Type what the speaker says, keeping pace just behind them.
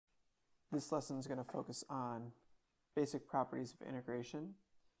This lesson is going to focus on basic properties of integration,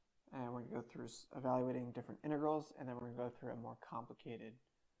 and we're going to go through evaluating different integrals, and then we're going to go through a more complicated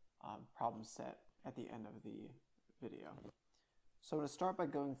problem set at the end of the video. So I'm going to start by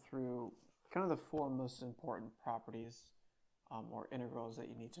going through kind of the four most important properties or integrals that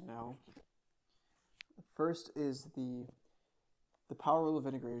you need to know. The first is the power rule of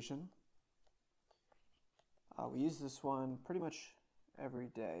integration. We use this one pretty much every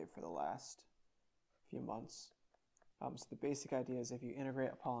day for the last few months. So the basic idea is if you integrate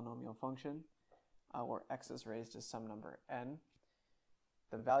a polynomial function where x is raised to some number n,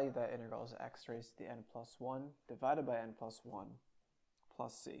 the value of that integral is x raised to the n plus 1 divided by n plus 1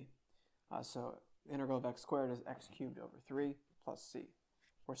 plus c. So the integral of x squared is x cubed over 3 plus c,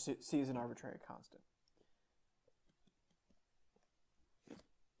 where c is an arbitrary constant.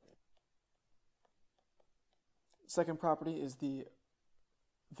 Second property is the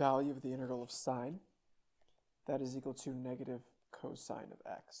value of the integral of sine. That is equal to negative cosine of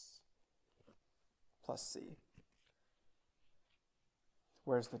x plus c,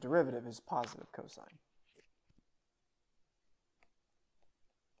 whereas the derivative is positive cosine.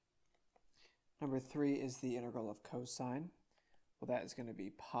 Number 3 is the integral of cosine. Well, that is going to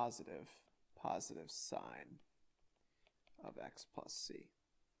be positive sine of x plus c.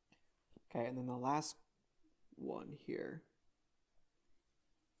 Okay, and then the last one here,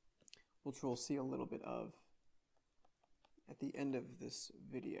 which we'll see a little bit of at the end of this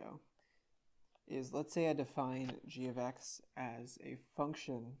video, is let's say I define g of x as a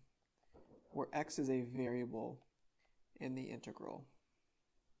function where x is a variable in the integral,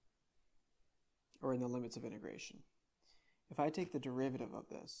 or in the limits of integration. If I take the derivative of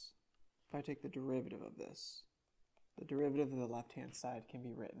this, the derivative of the left-hand side can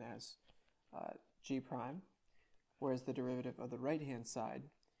be written as g prime, whereas the derivative of the right-hand side,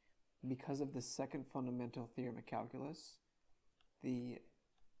 because of the second fundamental theorem of calculus, the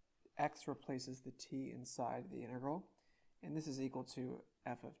x replaces the t inside the integral, and this is equal to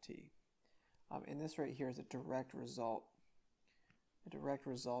f of t. And this right here is a direct result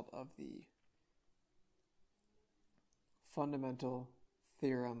of the fundamental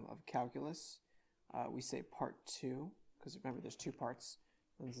theorem of calculus. We say part 2, because remember there's 2 parts,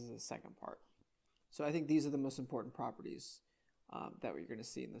 and this is the second part. So I think these are the most important properties that we're going to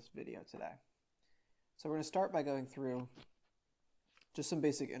see in this video today. So we're going to start by going through just some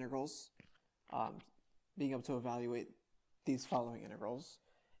basic integrals, being able to evaluate these following integrals.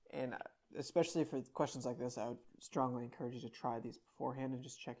 And especially for questions like this, I would strongly encourage you to try these beforehand and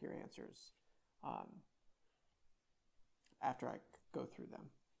just check your answers after I go through them.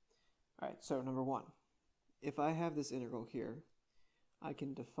 All right, so number 1, if I have this integral here, I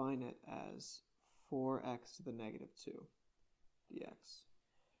can define it as 4x to the negative 2 dx.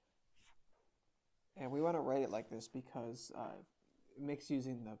 And we want to write it like this because it makes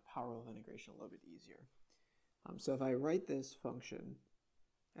using the power rule of integration a little bit easier. So if I write this function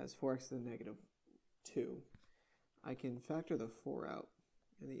as 4x to the negative 2, I can factor the 4 out,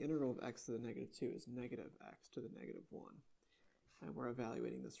 and the integral of x to the negative 2 is negative x to the negative 1. And we're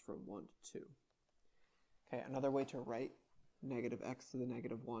evaluating this from 1 to 2. Okay, another way to write negative x to the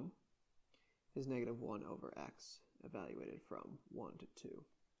negative 1 is negative 1 over x, evaluated from 1 to 2.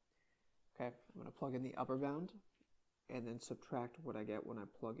 Okay, I'm going to plug in the upper bound and then subtract what I get when I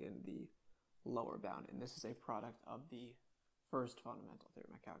plug in the lower bound. And this is a product of the first fundamental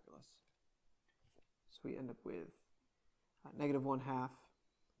theorem of calculus. So we end up with negative 1/2.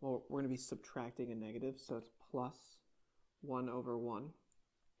 Well, we're going to be subtracting a negative, so it's plus 1 over 1.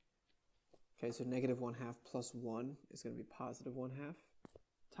 Okay, so negative 1/2 plus 1 is going to be positive 1/2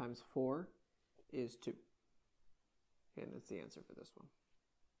 times 4 is 2. Okay, and that's the answer for this one.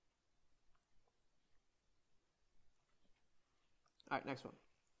 All right, next one.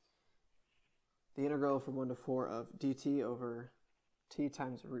 The integral from 1 to 4 of dt over t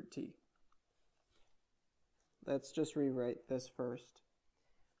times root t. Let's just rewrite this first.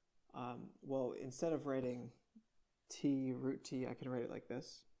 Well, instead of writing t root t, I can write it like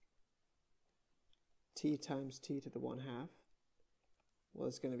this. T times t to the 1/2. Well,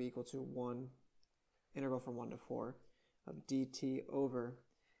 it's going to be equal to 1 integral from 1 to 4 of dt over.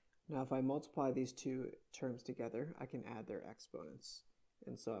 Now, if I multiply these two terms together, I can add their exponents.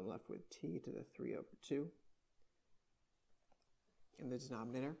 And so I'm left with t to the 3 over 2 in the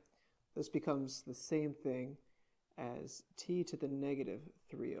denominator. This becomes the same thing as t to the negative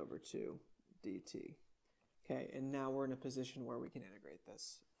 3 over 2 dt. Okay, and now we're in a position where we can integrate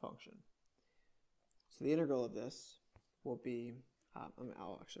this function. So the integral of this will be,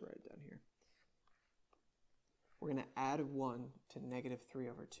 I'll actually write it down here. We're going to add 1 to negative 3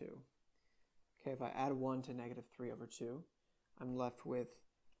 over 2. Okay, if I add 1 to negative 3 over 2, I'm left with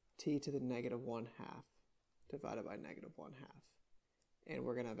t to the negative 1/2 divided by negative 1/2. And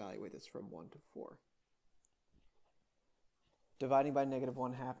we're going to evaluate this from 1 to 4. Dividing by negative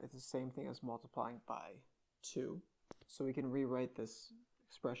 1/2 is the same thing as multiplying by 2. So we can rewrite this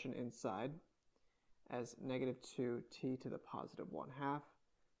expression inside as negative 2t to the positive 1/2.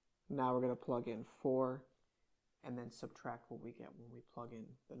 Now we're going to plug in 4 and then subtract what we get when we plug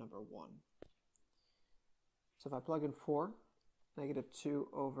in the number 1. So if I plug in 4, negative 2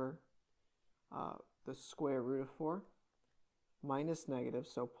 over the square root of 4 minus negative,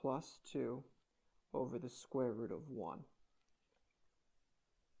 so plus 2 over the square root of 1.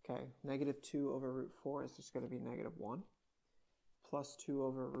 Okay, negative 2 over root 4 is just going to be negative 1. Plus 2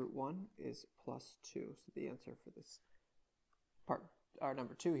 over root 1 is plus 2. So the answer for this part, our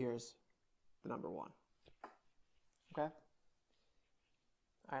number 2 here, is the number 1. Okay?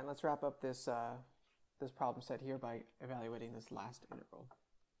 All right, let's wrap up this, this problem set here by evaluating this last integral.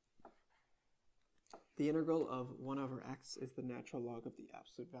 The integral of 1 over x is the natural log of the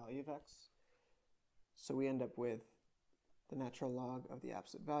absolute value of x. So we end up with the natural log of the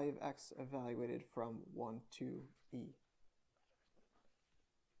absolute value of x evaluated from 1 to e.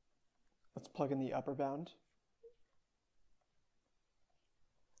 Let's plug in the upper bound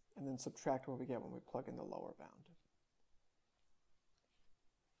and then subtract what we get when we plug in the lower bound.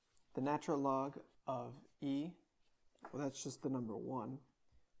 The natural log of e, well, that's just the number 1,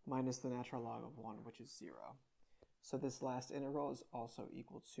 minus the natural log of 1, which is 0. So this last integral is also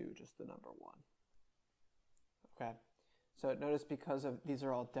equal to just the number 1. Okay, so notice because of these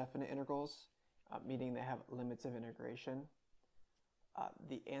are all definite integrals, meaning they have limits of integration,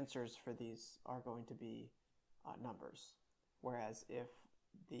 the answers for these are going to be numbers. Whereas if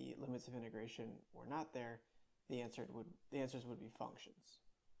the limits of integration were not there, the answers would be functions.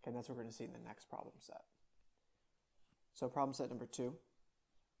 Okay, and that's what we're going to see in the next problem set. So problem set number 2.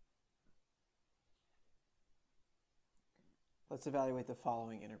 Let's evaluate the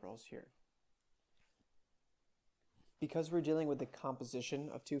following integrals here. Because we're dealing with the composition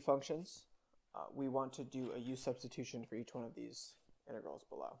of two functions, we want to do a u substitution for each one of these integrals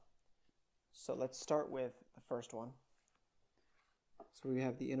below. So let's start with the first one. So we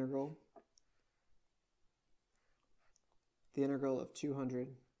have the integral of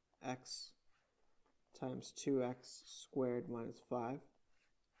 200x times 2x squared minus 5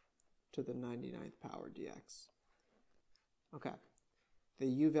 to the 99th power dx. Okay, the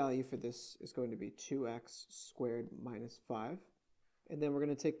u value for this is going to be 2x squared minus 5, and then we're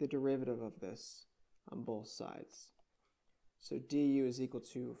going to take the derivative of this on both sides. So du is equal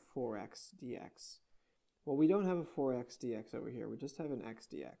to 4x dx. Well, we don't have a 4x dx over here, we just have an x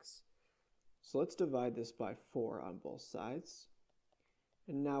dx. So let's divide this by 4 on both sides.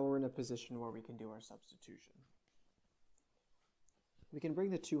 And now we're in a position where we can do our substitution. We can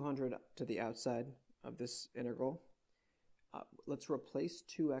bring the 200 to the outside of this integral. Let's replace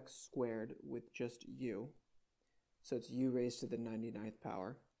 2x squared with just u. So it's u raised to the 99th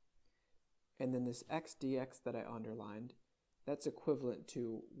power. And then this x dx that I underlined, that's equivalent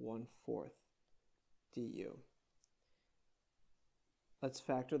to 1/4 du. Let's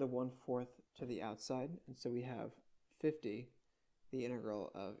factor the 1/4 to the outside, and so we have 50, the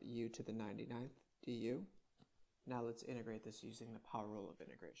integral of u to the 99th du. Now let's integrate this using the power rule of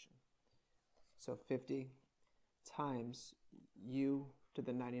integration. So 50 times u to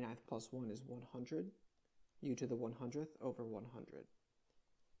the 99th plus 1 is 100, u to the 100th over 100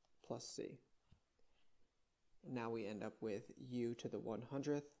 plus c. And now we end up with u to the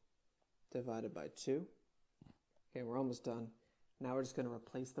 100th divided by 2. Okay, we're almost done. Now we're just going to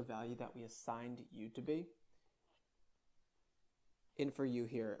replace the value that we assigned u to be in for u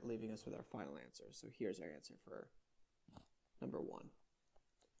here, leaving us with our final answer. So here's our answer for number 1.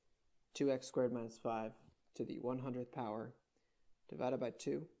 2x squared minus 5 to the 100th power divided by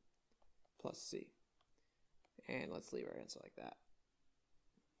 2 plus c. And let's leave our answer like that.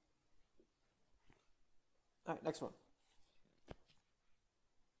 All right, next one.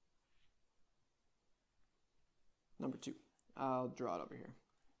 Number 2. I'll draw it over here.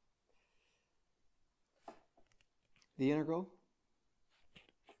 The integral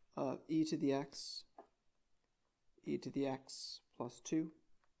of e to the x plus 2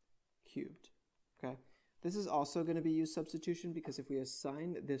 cubed. Okay, this is also going to be u substitution because if we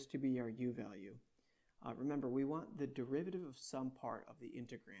assign this to be our u value, remember we want the derivative of some part of the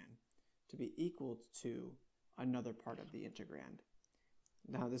integrand to be equal to another part of the integrand.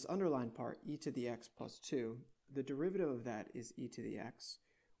 Now this underlined part, e to the x plus 2, the derivative of that is e to the x,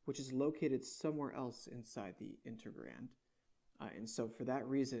 which is located somewhere else inside the integrand. And so for that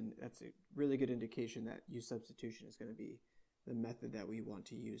reason, that's a really good indication that u substitution is going to be the method that we want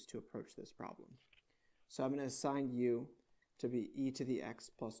to use to approach this problem. So I'm going to assign u to be e to the x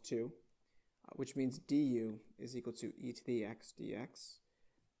plus 2, which means du is equal to e to the x dx.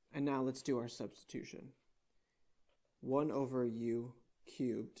 And now let's do our substitution. 1 over u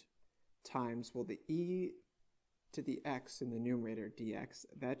cubed times, well, the e to the x in the numerator dx,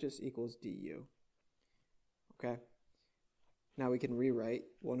 that just equals du. Okay? Now we can rewrite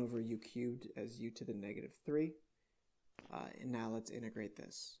 1 over u cubed as u to the negative 3. And now let's integrate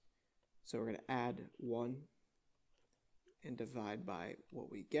this. So we're going to add 1 and divide by what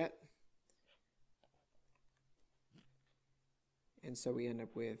we get. And so we end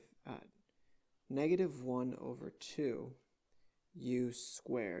up with negative 1 over 2 u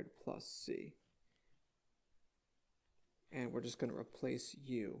squared plus c. And we're just going to replace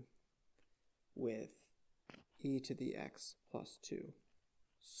u with e to the x plus 2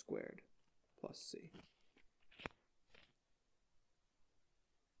 squared plus c.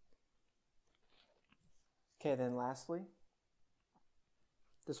 Okay, then lastly,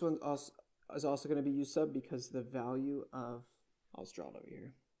 this one is also going to be u sub because the value of, I'll just draw it over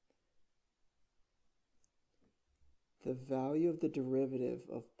here. The value of the derivative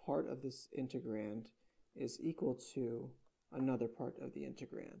of part of this integrand is equal to another part of the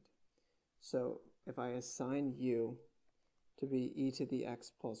integrand. So if I assign u to be e to the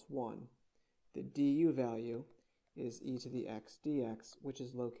x plus 1, the du value is e to the x dx, which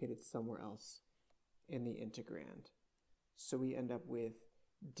is located somewhere else in the integrand. So we end up with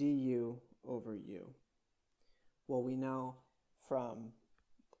du over u. Well, we know from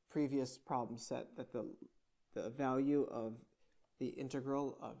the previous problem set that the value of the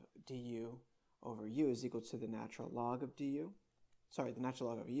integral of du over u is equal to the natural log of du, the natural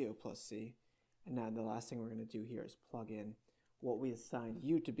log of u plus c. And now the last thing we're going to do here is plug in what we assigned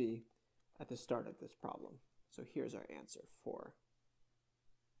u to be at the start of this problem. So here's our answer for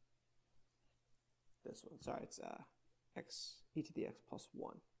this one. Sorry, it's x e to the x plus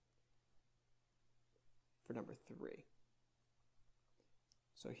 1 for number 3.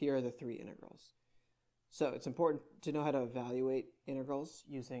 So here are the 3 integrals. So it's important to know how to evaluate integrals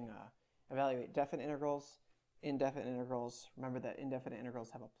using evaluate definite integrals, indefinite integrals. Remember that indefinite integrals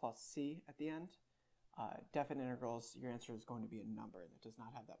have a plus c at the end. Definite integrals, your answer is going to be a number that does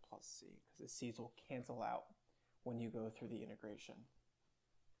not have that plus c because the c's will cancel out when you go through the integration.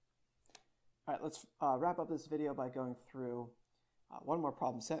 All right, let's wrap up this video by going through one more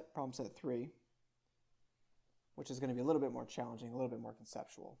problem set 3, which is going to be a little bit more challenging, a little bit more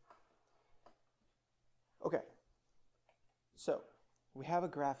conceptual. Okay, so we have a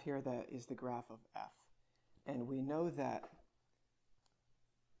graph here that is the graph of f, and we know that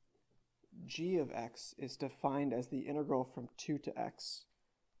g of x is defined as the integral from 2 to x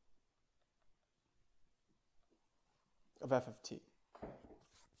of f of t.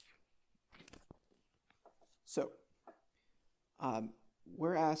 So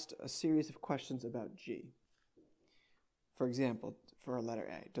we're asked a series of questions about g. For example, for a letter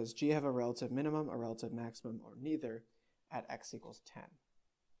A, does g have a relative minimum, a relative maximum, or neither at x equals 10?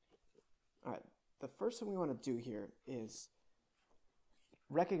 All right, the first thing we want to do here is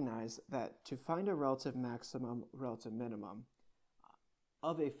recognize that to find a relative maximum, relative minimum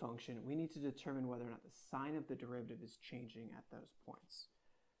of a function, we need to determine whether or not the sign of the derivative is changing at those points.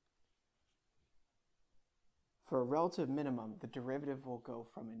 For a relative minimum, the derivative will go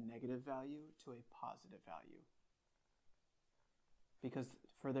from a negative value to a positive value. Because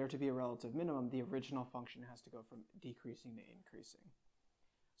for there to be a relative minimum, the original function has to go from decreasing to increasing.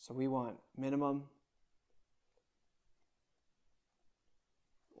 So we want minimum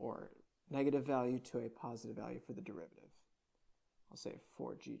or negative value to a positive value for the derivative. I'll say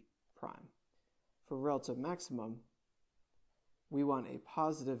for g prime. For relative maximum, we want a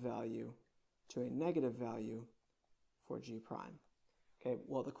positive value to a negative value for g prime. Okay,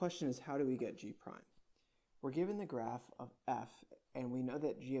 well, the question is, how do we get g prime? We're given the graph of f, and we know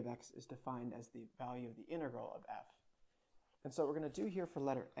that g of x is defined as the value of the integral of f. And so what we're going to do here for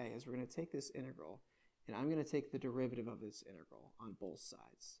letter A is we're going to take this integral, and I'm going to take the derivative of this integral on both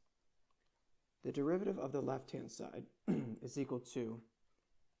sides. The derivative of the left-hand side is equal to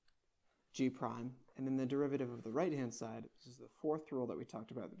g prime, and then the derivative of the right-hand side, this is the fourth rule that we talked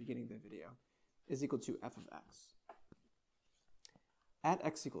about at the beginning of the video, is equal to f of x. At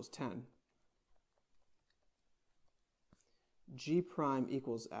x equals 10, g prime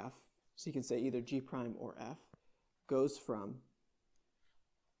equals f, so you can say either g prime or f, goes from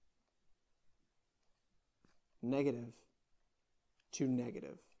negative to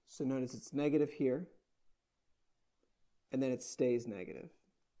negative. So notice it's negative here, and then it stays negative.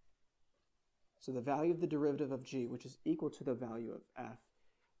 So the value of the derivative of g, which is equal to the value of f,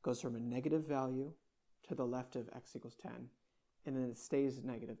 goes from a negative value to the left of x equals 10, and then it stays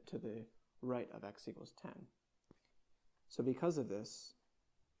negative to the right of x equals 10. So because of this,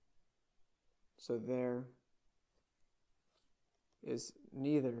 so there is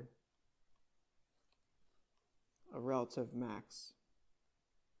neither a relative max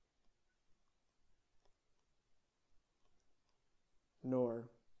nor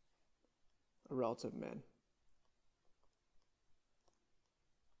a relative min.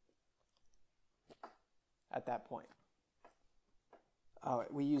 At that point.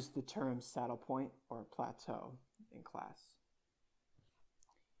 We use the term saddle point or plateau in class.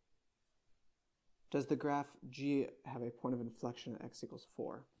 Does the graph G have a point of inflection at x equals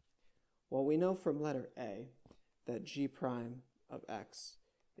 4? Well, we know from letter A that G prime of x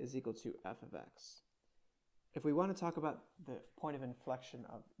is equal to f of x. If we want to talk about the point of inflection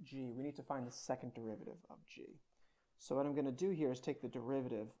of G, we need to find the second derivative of G. So what I'm going to do here is take the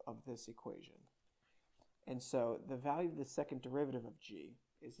derivative of this equation. And so the value of the second derivative of G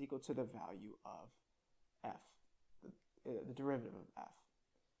is equal to the value of f, the derivative of f.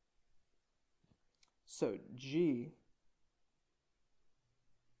 So G,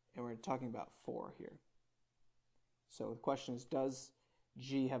 and we're talking about 4 here. So the question is, does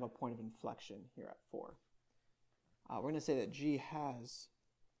G have a point of inflection here at 4? We're going to say that G has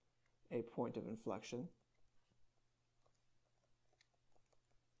a point of inflection.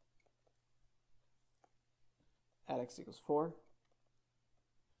 At x equals 4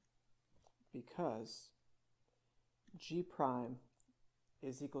 because G prime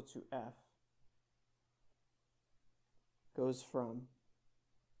is equal to f goes from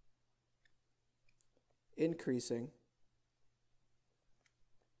increasing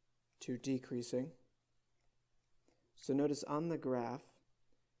to decreasing. So notice on the graph,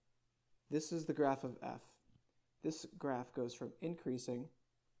 this is the graph of f. This graph goes from increasing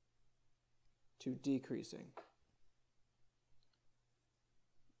to decreasing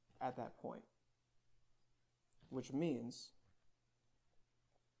at that point, which means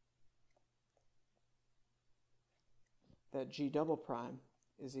that G double prime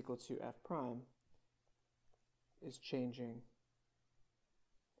is equal to f prime is changing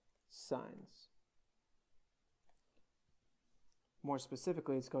signs. More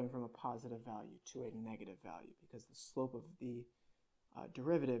specifically, it's going from a positive value to a negative value because the slope of the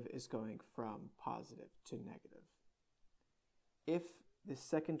derivative is going from positive to negative. If the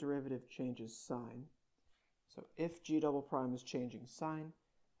second derivative changes sign, so if G double prime is changing sign,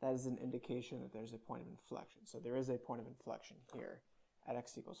 that is an indication that there's a point of inflection. So there is a point of inflection here at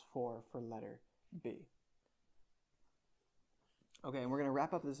x equals 4 for letter B. Okay, and we're going to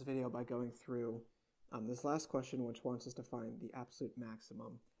wrap up this video by going through this last question, which wants us to find the absolute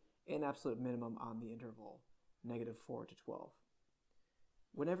maximum and absolute minimum on the interval -4 to 12.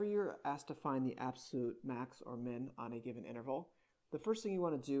 Whenever you're asked to find the absolute max or min on a given interval, the first thing you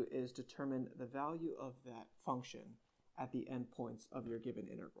want to do is determine the value of that function at the endpoints of your given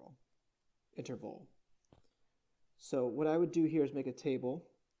interval. So what I would do here is make a table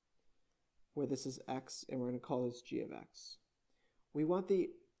where this is x, and we're going to call this g of x. We want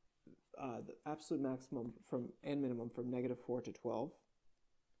the absolute maximum and minimum from -4 to 12.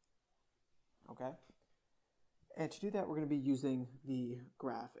 Okay? And to do that, we're going to be using the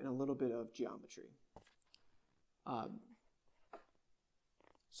graph and a little bit of geometry.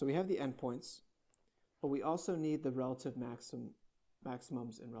 So we have the endpoints, but we also need the relative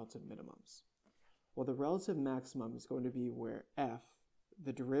maximums and relative minimums. Well, the relative maximum is going to be where f,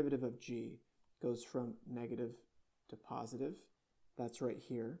 the derivative of g, goes from negative to positive. That's right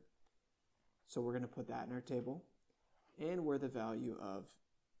here. So we're going to put that in our table. And where the value of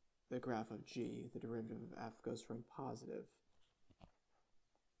the graph of g, the derivative of f, goes from positive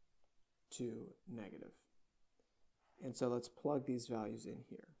to negative. And so let's plug these values in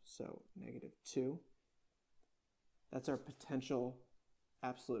here. So -2, that's our potential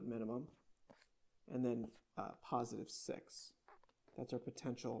absolute minimum. And then +6, that's our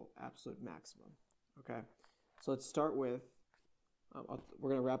potential absolute maximum. Okay, so let's start with, we're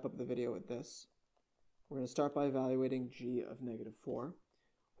going to wrap up the video with this. We're going to start by evaluating g of -4.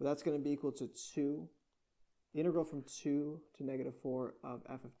 Well, that's going to be equal to 2, the integral from 2 to -4 of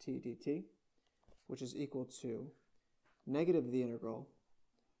f of t dt, which is equal to negative the integral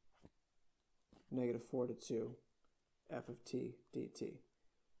 -4 to 2 f of t dt.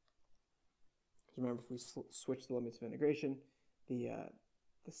 Because remember, if we switch the limits of integration, the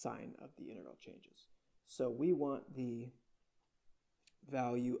sign of the integral changes. So we want the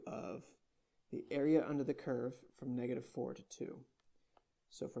value of the area under the curve from -4 to 2.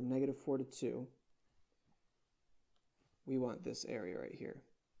 So from -4 to 2, we want this area right here,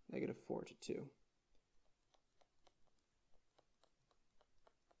 -4 to 2.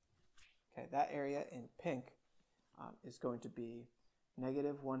 Okay, that area in pink is going to be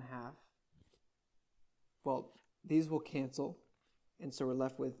 -1/2. Well, these will cancel, and so we're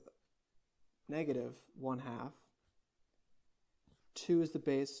left with -1/2. 2 is the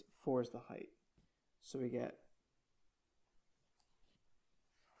base, 4 is the height. So we get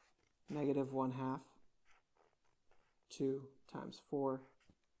 -1/2, 2 times 4,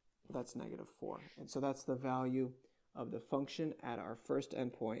 that's -4. And so that's the value of the function at our first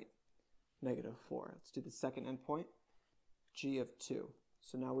endpoint, -4. Let's do the second endpoint, g of 2.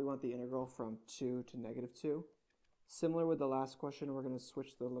 So now we want the integral from 2 to -2. Similar with the last question, we're going to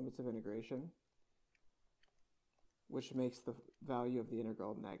switch the limits of integration, which makes the value of the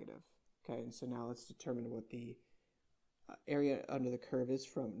integral negative. Okay, and so now let's determine what the area under the curve is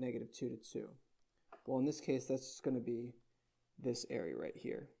from -2 to 2. Well, in this case, that's going to be this area right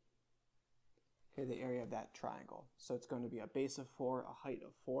here. Okay, the area of that triangle. So it's going to be a base of 4, a height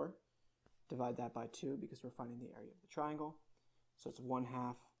of 4. Divide that by 2 because we're finding the area of the triangle. So it's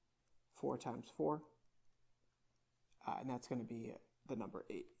 1/2, 4 times 4. And that's going to be the number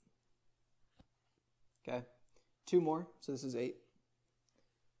 8. Okay, 2 more. So this is 8.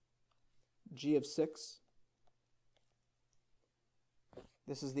 G of 6.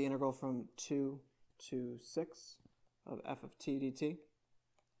 This is the integral from 2 to 6 of f of t dt.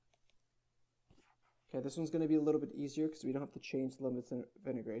 Okay, this one's going to be a little bit easier because we don't have to change the limits of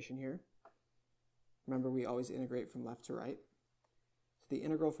integration here. Remember, we always integrate from left to right. So the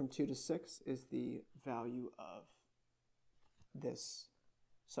integral from 2 to 6 is the value of this.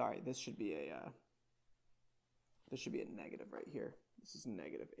 Sorry, this should be a negative right here. This is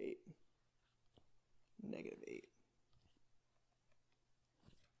 -8. -8.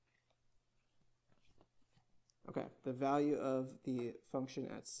 Okay, the value of the function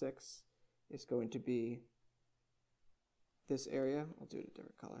at 6 is going to be this area. I'll do it a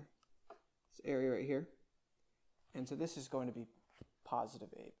different color. This area right here. And so this is going to be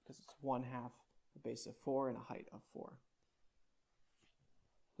 +8 because it's 1/2 a base of 4 and a height of 4.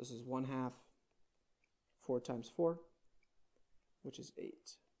 This is 1/2 4 times 4, which is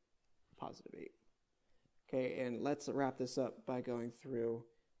 8, +8. Okay, and let's wrap this up by going through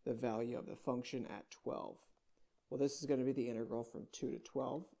the value of the function at 12. Well, this is going to be the integral from 2 to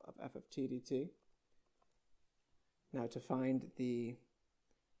 12 of f of t dt. Now to find the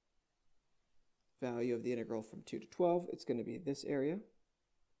value of the integral from 2 to 12, it's going to be this area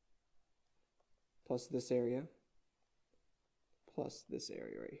plus this area plus this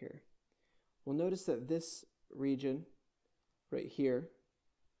area right here. We'll notice that this region right here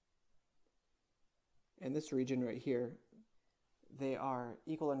and this region right here, they are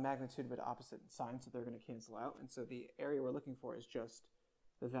equal in magnitude but opposite in sign, so they're going to cancel out. And so the area we're looking for is just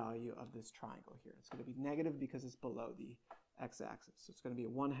the value of this triangle here. It's going to be negative because it's below the x-axis. So it's going to be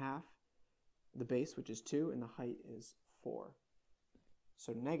 1/2 the base, which is 2, and the height is 4.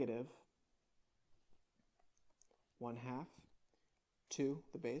 So negative 1/2, 2,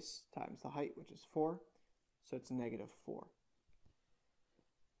 the base, times the height, which is 4. So it's -4.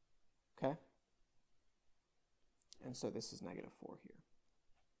 Okay? And so this is -4 here.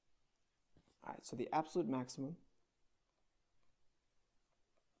 All right, so the absolute maximum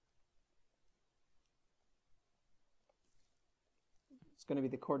is going to be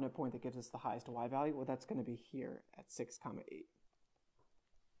the coordinate point that gives us the highest y value. Well, that's going to be here at 6, 8.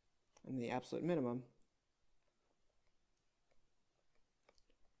 And the absolute minimum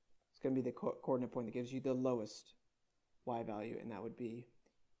is going to be the coordinate point that gives you the lowest y value, and that would be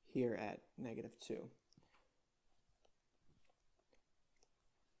here at -2.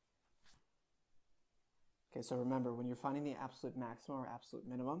 Okay, so remember, when you're finding the absolute maximum or absolute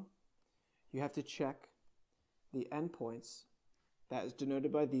minimum, you have to check the endpoints. That is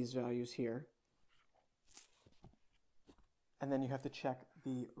denoted by these values here. And then you have to check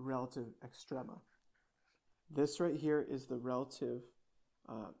the relative extrema. This right here is the relative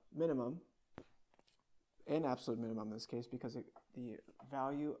minimum and absolute minimum in this case, because the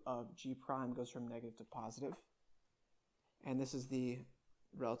value of g prime goes from negative to positive. And this is the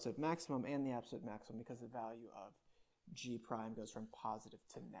relative maximum and the absolute maximum because the value of g prime goes from positive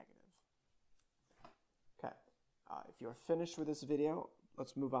to negative. Okay, if you're finished with this video,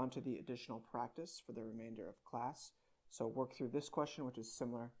 let's move on to the additional practice for the remainder of class. So work through this question, which is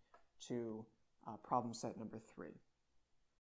similar to problem set number 3.